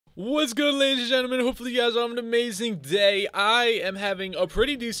What's good, ladies and gentlemen? Hopefully you guys are having an amazing day. I am having a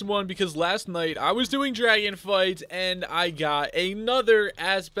pretty decent one because last night I was doing dragon fights and I got another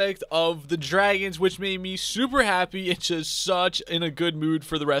aspect of the dragons, which made me super happy and just such in a good mood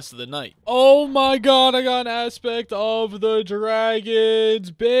for the rest of the night. Oh my god, I got an aspect of the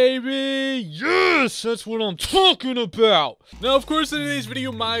dragons, baby! Yes, that's what I'm talking about! Now, of course, in today's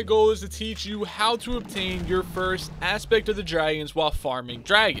video, my goal is to teach you how to obtain your first aspect of the dragons while farming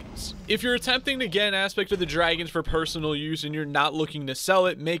dragons. If you're attempting to get an aspect of the dragons for personal use and you're not looking to sell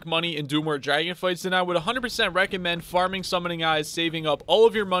it, make money, and do more dragon fights, then I would 100% recommend farming summoning eyes, saving up all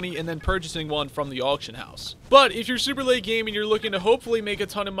of your money, and then purchasing one from the auction house. But if you're super late game and you're looking to hopefully make a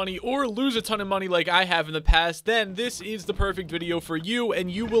ton of money or lose a ton of money like I have in the past, then this is the perfect video for you and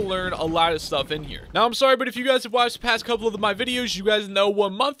you will learn a lot of stuff in here. Now, I'm sorry, but if you guys have watched the past couple of my videos, you guys know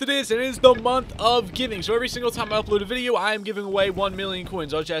what month it is, and it is the month of giving. So every single time I upload a video, I am giving away 1 million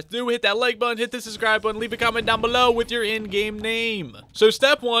coins. All you have to do, hit that like button, hit the subscribe button, leave a comment down below with your in-game name. So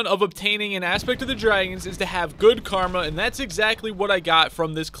step 1 of obtaining an aspect of the dragons is to have good karma, and that's exactly what I got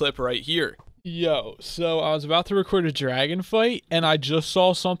from this clip right here. Yo, so I was about to record a dragon fight, and I just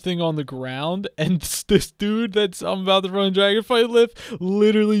saw something on the ground, and this dude that's I'm about to run a dragon fight with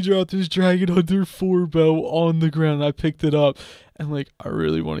literally dropped his dragon under 4 bow on the ground. I picked it up, and like, I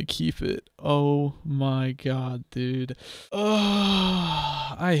really want to keep it. Oh my god, dude.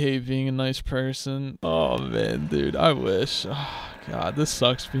 Oh, I hate being a nice person. Oh man, dude, I wish. Oh, god, this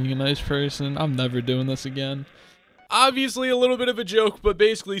sucks being a nice person. I'm never doing this again. Obviously a little bit of a joke, but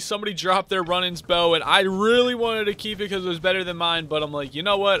basically somebody dropped their run-ins bow and I really wanted to keep it because it was better than mine, but I'm like, you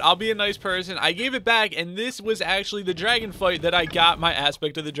know what, I'll be a nice person. I gave it back, and this was actually the dragon fight that I got my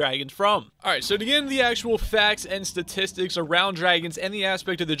aspect of the dragons from. Alright, so to get into the actual facts and statistics around dragons and the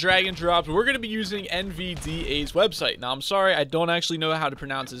aspect of the dragon drops, we're going to be using NVDA's website. Now, I'm sorry, I don't actually know how to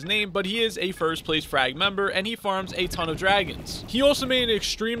pronounce his name, but he is a first place frag member and he farms a ton of dragons. He also made an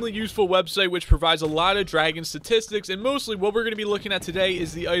extremely useful website which provides a lot of dragon statistics, and mostly what we're going to be looking at today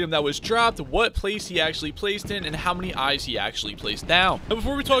is the item that was dropped, what place he actually placed in, and how many eyes he actually placed down. Now,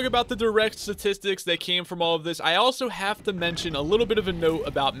 before we talk about the direct statistics that came from all of this, I also have to mention a little bit of a note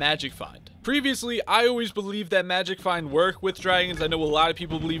about Magic Find. Previously, I always believed that Magic Find worked with dragons. I know a lot of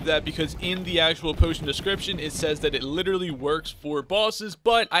people believe that because in the actual potion description, it says that it literally works for bosses,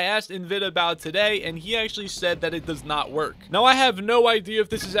 but I asked Nvid about it today, and he actually said that it does not work. Now, I have no idea if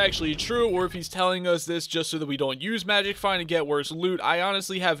this is actually true or if he's telling us this just so that we don't use Magic Find and get worse loot. I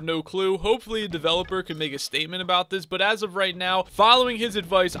honestly have no clue. Hopefully, a developer can make a statement about this, but as of right now, following his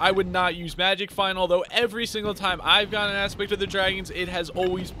advice, I would not use Magic Find, although every single time I've got an aspect of the dragons, it has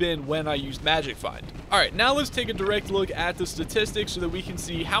always been when I use Magic Find. Alright, now let's take a direct look at the statistics so that we can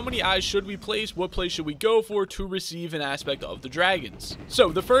see how many eyes should we place, what place should we go for to receive an aspect of the dragons. So,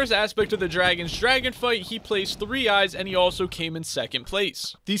 the first aspect of the dragons dragon fight, he placed 3 eyes and he also came in 2nd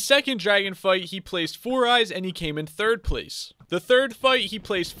place. The second dragon fight, he placed 4 eyes and he came in 3rd place. The third fight, he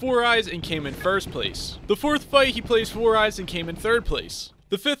placed 4 eyes and came in 1st place. The 4th fight, he placed 4 eyes and came in 3rd place.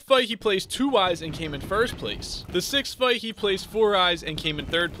 The 5th fight, he placed 2 eyes and came in 1st place. The 6th fight, he placed 4 eyes and came in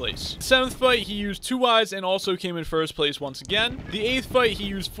 3rd place. The 7th fight, he used 2 eyes and also came in 1st place once again. The 8th fight, he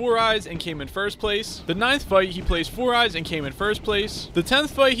used 4 eyes and came in 1st place. The 9th fight, he placed 4 eyes and came in 1st place. The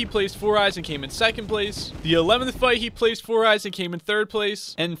 10th fight, he placed 4 eyes and came in 2nd place. The 11th fight, he placed 4 eyes and came in 3rd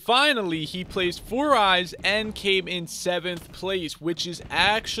place. And finally, he placed 4 eyes and came in 7th place, which is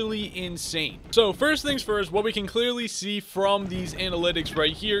actually insane. So first things first, what we can clearly see from these analytics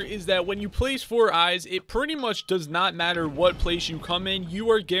right here is that when you place 4 eyes, it pretty much does not matter what place you come in,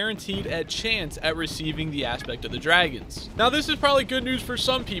 you are guaranteed a chance at receiving the aspect of the dragons. Now, this is probably good news for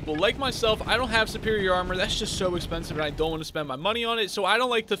some people. Like myself, I don't have superior armor. That's just so expensive and I don't want to spend my money on it, so I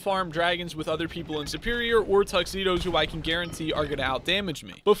don't like to farm dragons with other people in superior or tuxedos who I can guarantee are going to outdamage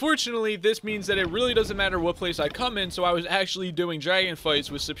me. But fortunately, this means that it really doesn't matter what place I come in, so I was actually doing dragon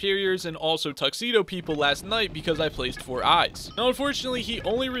fights with superiors and also tuxedo people last night because I placed 4 eyes. Now, unfortunately, he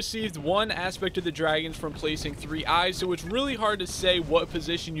only received 1 aspect of the dragons from placing 3 eyes, so it's really hard to say what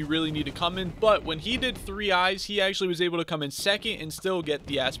position you really need to come in, but when he did 3 eyes, he actually was able to come in 2nd and still get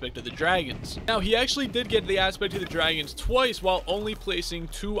the aspect of the dragons. Now, he actually did get the aspect of the dragons twice while only placing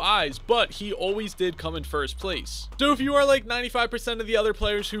 2 eyes, but he always did come in 1st place. So if you are like 95% of the other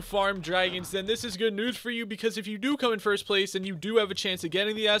players who farm dragons, then this is good news for you, because if you do come in 1st place, then you do have a chance of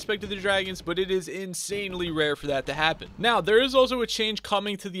getting the aspect of the dragons, but it is insanely rare for that to happen. Now, there is also a change change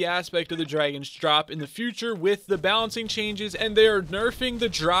coming to the aspect of the dragons drop in the future with the balancing changes, and they are nerfing the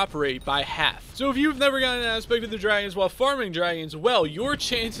drop rate by half. So if you've never gotten an aspect of the dragons while farming dragons, well, your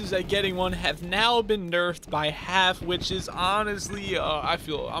chances at getting one have now been nerfed by half, which is honestly,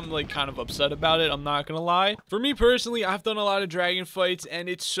 I'm like kind of upset about it, I'm not gonna lie. For me personally, I've done a lot of dragon fights, and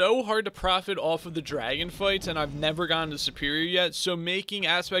it's so hard to profit off of the dragon fights, and I've never gotten to superior yet, so making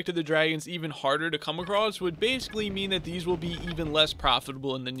aspect of the dragons even harder to come across would basically mean that these will be even less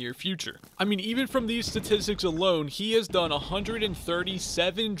profitable in the near future. I mean, even from these statistics alone, he has done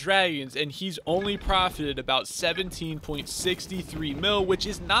 137 dragons, and he's only profited about 17.63 mil, which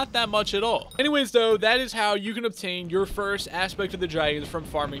is not that much at all. Anyways though, that is how you can obtain your first aspect of the dragons from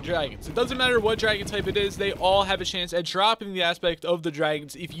farming dragons. It doesn't matter what dragon type it is, they all have a chance at dropping the aspect of the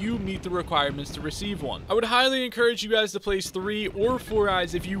dragons if you meet the requirements to receive one. I would highly encourage you guys to place 3 or 4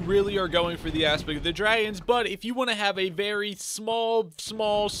 eyes if you really are going for the aspect of the dragons, but if you want to have a very small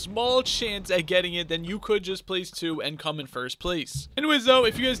chance at getting it, then you could just place 2 and come in first place. Anyways though,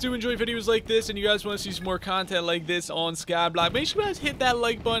 if you guys do enjoy videos like this and you guys want to see some more content like this on Skyblock, make sure you guys hit that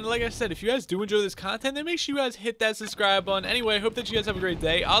like button. Like I said, if you guys do enjoy this content, then make sure you guys hit that subscribe button. Anyway, I hope that you guys have a great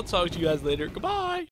day. I'll talk to you guys later. Goodbye.